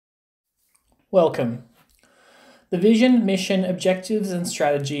Welcome. The vision, mission, objectives and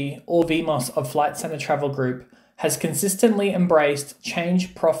strategy, or VMOS of Flight Centre Travel Group has consistently embraced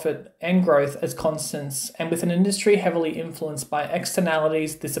change, profit and growth as constants, and with an industry heavily influenced by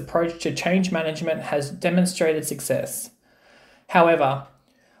externalities, this approach to change management has demonstrated success. However,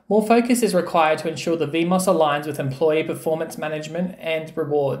 more focus is required to ensure the VMOS aligns with employee performance management and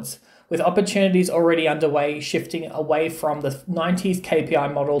rewards, with opportunities already underway shifting away from the 90s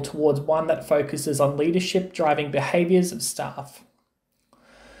KPI model towards one that focuses on leadership driving behaviours of staff.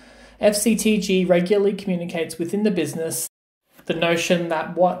 FCTG regularly communicates within the business the notion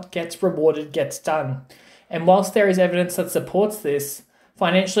that what gets rewarded gets done, and whilst there is evidence that supports this,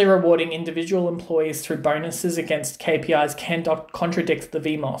 financially rewarding individual employees through bonuses against KPIs can contradict the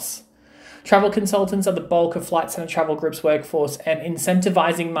VMOS. Travel consultants are the bulk of Flight Centre Travel Group's workforce, and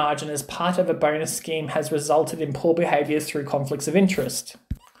incentivising margin as part of a bonus scheme has resulted in poor behaviours through conflicts of interest.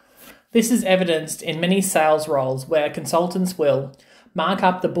 This is evidenced in many sales roles where consultants will mark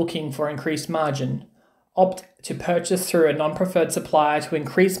up the booking for increased margin, opt to purchase through a non-preferred supplier to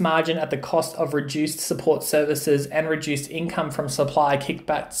increase margin at the cost of reduced support services and reduced income from supplier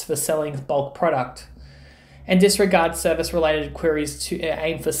kickbacks for selling bulk product, and disregard service-related queries to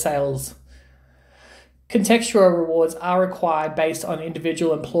aim for sales. Contextual rewards are required based on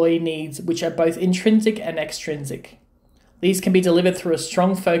individual employee needs, which are both intrinsic and extrinsic. These can be delivered through a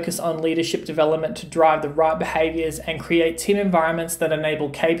strong focus on leadership development to drive the right behaviours and create team environments that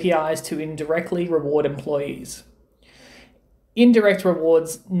enable KPIs to indirectly reward employees. Indirect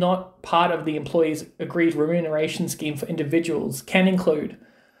rewards, not part of the employee's agreed remuneration scheme for individuals, can include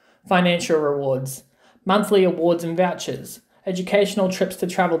financial rewards, monthly awards and vouchers, educational trips to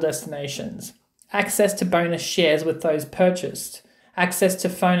travel destinations, access to bonus shares with those purchased, access to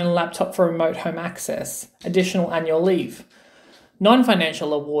phone and laptop for remote home access, additional annual leave.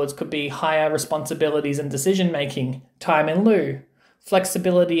 Non-financial awards could be higher responsibilities and decision-making, time in lieu,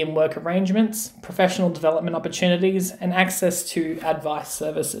 flexibility in work arrangements, professional development opportunities, and access to advice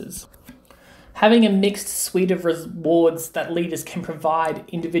services. Having a mixed suite of rewards that leaders can provide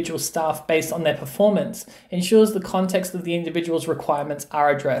individual staff based on their performance ensures the context of the individual's requirements are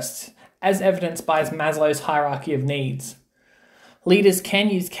addressed, as evidenced by Maslow's hierarchy of needs. Leaders can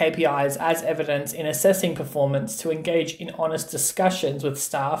use KPIs as evidence in assessing performance to engage in honest discussions with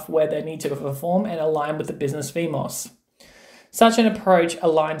staff where they need to perform and align with the business VMOS. Such an approach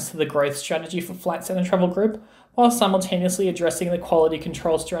aligns to the growth strategy for Flight Centre Travel Group, while simultaneously addressing the quality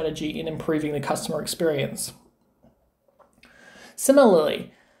control strategy in improving the customer experience.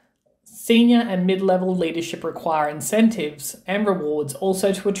 Similarly, senior and mid-level leadership require incentives and rewards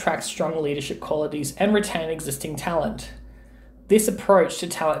also to attract strong leadership qualities and retain existing talent. This approach to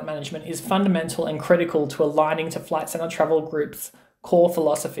talent management is fundamental and critical to aligning to Flight Centre Travel Group's core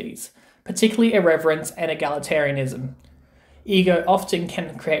philosophies, particularly irreverence and egalitarianism. Ego often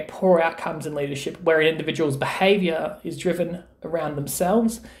can create poor outcomes in leadership where an individual's behaviour is driven around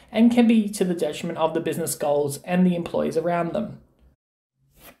themselves and can be to the detriment of the business goals and the employees around them.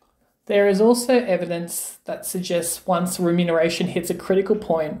 There is also evidence that suggests once remuneration hits a critical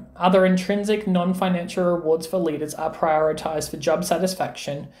point, other intrinsic non-financial rewards for leaders are prioritised for job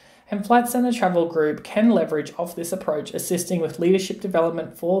satisfaction, and Flight Centre Travel Group can leverage off this approach, assisting with leadership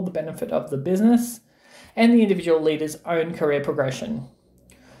development for the benefit of the business and the individual leader's own career progression.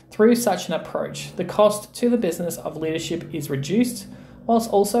 Through such an approach, the cost to the business of leadership is reduced,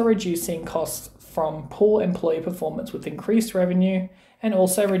 whilst also reducing costs from poor employee performance with increased revenue and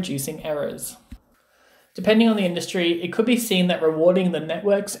also reducing errors. Depending on the industry, it could be seen that rewarding the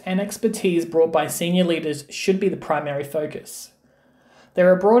networks and expertise brought by senior leaders should be the primary focus. There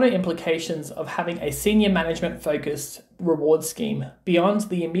are broader implications of having a senior management-focused reward scheme beyond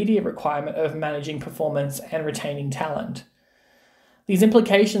the immediate requirement of managing performance and retaining talent. These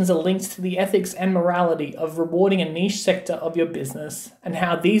implications are linked to the ethics and morality of rewarding a niche sector of your business and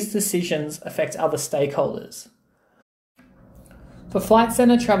how these decisions affect other stakeholders. For Flight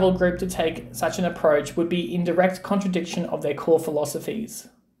Centre Travel Group to take such an approach would be in direct contradiction of their core philosophies,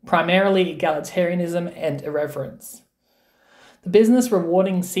 primarily egalitarianism and irreverence. The business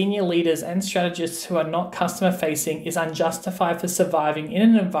rewarding senior leaders and strategists who are not customer-facing is unjustified for surviving in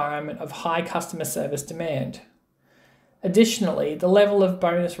an environment of high customer service demand. Additionally, the level of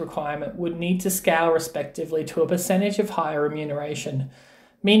bonus requirement would need to scale respectively to a percentage of higher remuneration,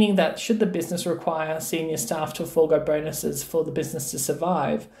 meaning that should the business require senior staff to forego bonuses for the business to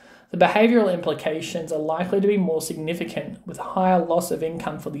survive, the behavioural implications are likely to be more significant with higher loss of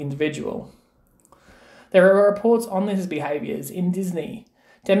income for the individual. There are reports on these behaviours in Disney,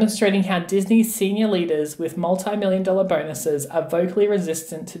 demonstrating how Disney's senior leaders with multi-million-dollar bonuses are vocally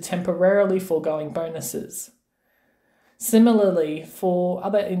resistant to temporarily foregoing bonuses. Similarly, for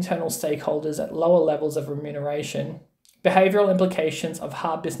other internal stakeholders at lower levels of remuneration, behavioural implications of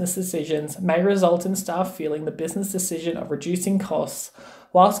hard business decisions may result in staff feeling the business decision of reducing costs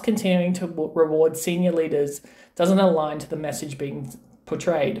whilst continuing to reward senior leaders doesn't align to the message being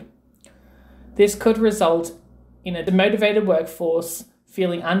portrayed. This could result in a demotivated workforce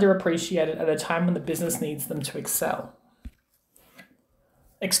feeling underappreciated at a time when the business needs them to excel.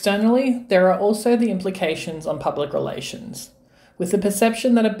 Externally, there are also the implications on public relations, with the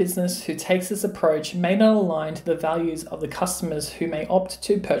perception that a business who takes this approach may not align to the values of the customers who may opt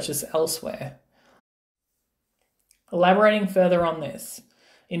to purchase elsewhere. Elaborating further on this,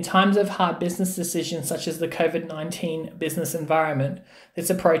 in times of hard business decisions such as the COVID-19 business environment, this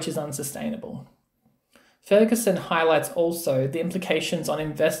approach is unsustainable. Ferguson highlights also the implications on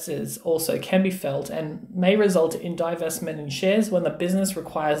investors also can be felt and may result in divestment in shares when the business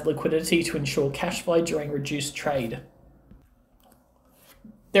requires liquidity to ensure cash flow during reduced trade.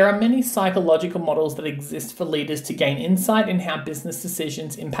 There are many psychological models that exist for leaders to gain insight in how business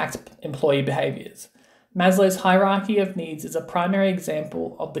decisions impact employee behaviours. Maslow's hierarchy of needs is a primary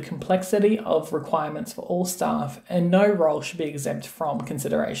example of the complexity of requirements for all staff, and no role should be exempt from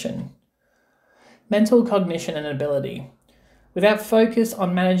consideration. Mental cognition and ability. Without focus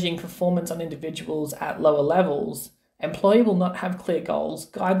on managing performance on individuals at lower levels, employee will not have clear goals,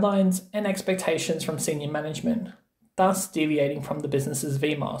 guidelines, and expectations from senior management, thus deviating from the business's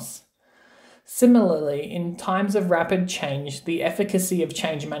VMOS. Similarly, in times of rapid change, the efficacy of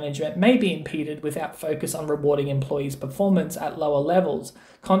change management may be impeded without focus on rewarding employees' performance at lower levels,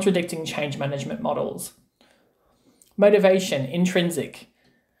 contradicting change management models. Motivation, intrinsic.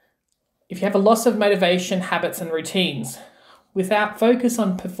 If you have a loss of motivation, habits, and routines, without focus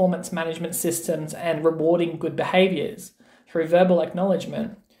on performance management systems and rewarding good behaviours through verbal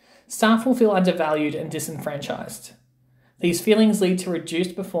acknowledgement, staff will feel undervalued and disenfranchised. These feelings lead to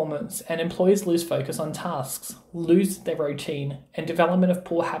reduced performance, and employees lose focus on tasks, lose their routine, and development of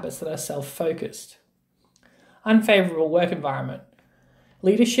poor habits that are self-focused. Unfavourable work environment.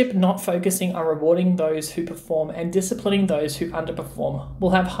 Leadership not focusing on rewarding those who perform and disciplining those who underperform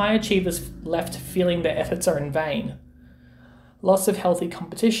will have high achievers left feeling their efforts are in vain. Loss of healthy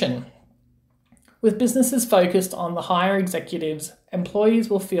competition. With businesses focused on the higher executives, employees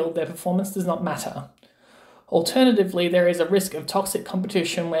will feel their performance does not matter. Alternatively, there is a risk of toxic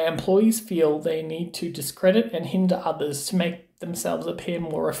competition where employees feel they need to discredit and hinder others to make themselves appear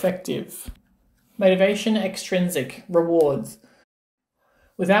more effective. Motivation extrinsic, rewards.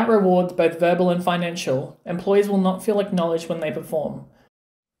 Without rewards, both verbal and financial, employees will not feel acknowledged when they perform.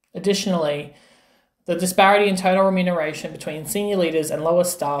 Additionally, the disparity in total remuneration between senior leaders and lower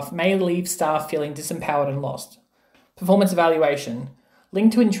staff may leave staff feeling disempowered and lost. Performance evaluation.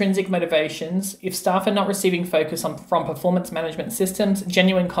 Linked to intrinsic motivations, if staff are not receiving focus from performance management systems,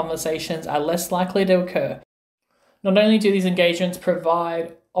 genuine conversations are less likely to occur. Not only do these engagements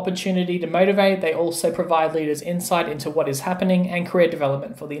provide opportunity to motivate, they also provide leaders insight into what is happening and career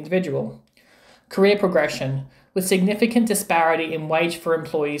development for the individual. Career progression. With significant disparity in wage for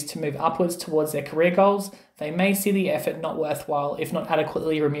employees to move upwards towards their career goals, they may see the effort not worthwhile if not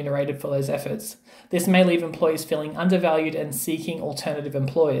adequately remunerated for those efforts. This may leave employees feeling undervalued and seeking alternative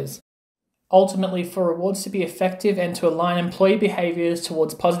employers. Ultimately, for rewards to be effective and to align employee behaviours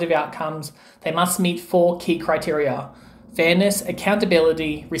towards positive outcomes, they must meet 4 key criteria: fairness,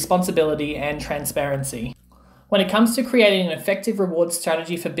 accountability, responsibility, and transparency. When it comes to creating an effective reward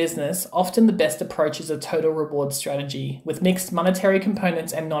strategy for business, often the best approach is a total reward strategy, with mixed monetary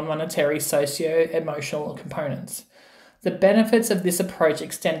components and non-monetary socio-emotional components. The benefits of this approach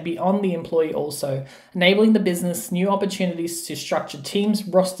extend beyond the employee also, enabling the business new opportunities to structure teams,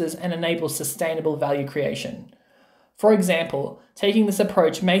 rosters, and enable sustainable value creation. For example, taking this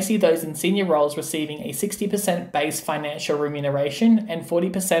approach may see those in senior roles receiving a 60% base financial remuneration and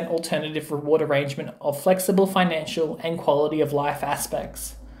 40% alternative reward arrangement of flexible financial and quality of life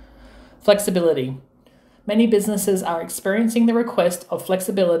aspects. Flexibility. Many businesses are experiencing the request of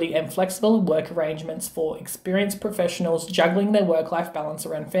flexibility and flexible work arrangements for experienced professionals juggling their work-life balance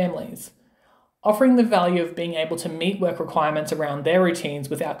around families. Offering the value of being able to meet work requirements around their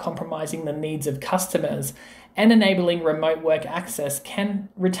routines without compromising the needs of customers and enabling remote work access can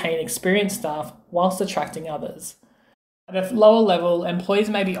retain experienced staff whilst attracting others. At a lower level, employees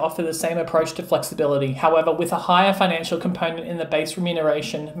may be offered the same approach to flexibility, however with a higher financial component in the base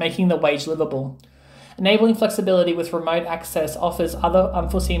remuneration, making the wage livable. Enabling flexibility with remote access offers other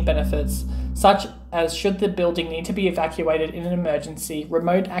unforeseen benefits, such as should the building need to be evacuated in an emergency,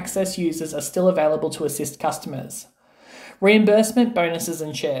 remote access users are still available to assist customers. Reimbursement, bonuses,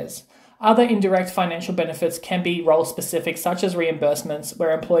 and shares. Other indirect financial benefits can be role-specific, such as reimbursements,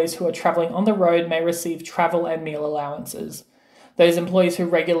 where employees who are travelling on the road may receive travel and meal allowances. Those employees who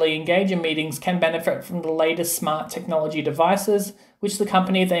regularly engage in meetings can benefit from the latest smart technology devices, which the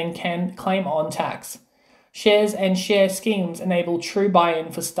company then can claim on tax. Shares and share schemes enable true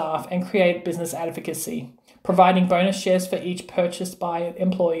buy-in for staff and create business advocacy, providing bonus shares for each purchased by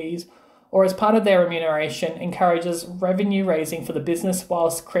employees or as part of their remuneration encourages revenue raising for the business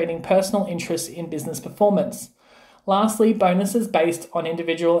whilst creating personal interest in business performance. Lastly, bonuses based on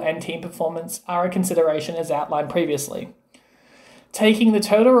individual and team performance are a consideration as outlined previously. Taking the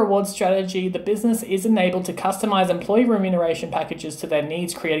total reward strategy, the business is enabled to customize employee remuneration packages to their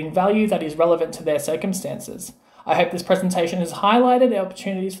needs, creating value that is relevant to their circumstances. I hope this presentation has highlighted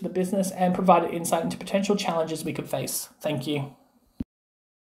opportunities for the business and provided insight into potential challenges we could face. Thank you.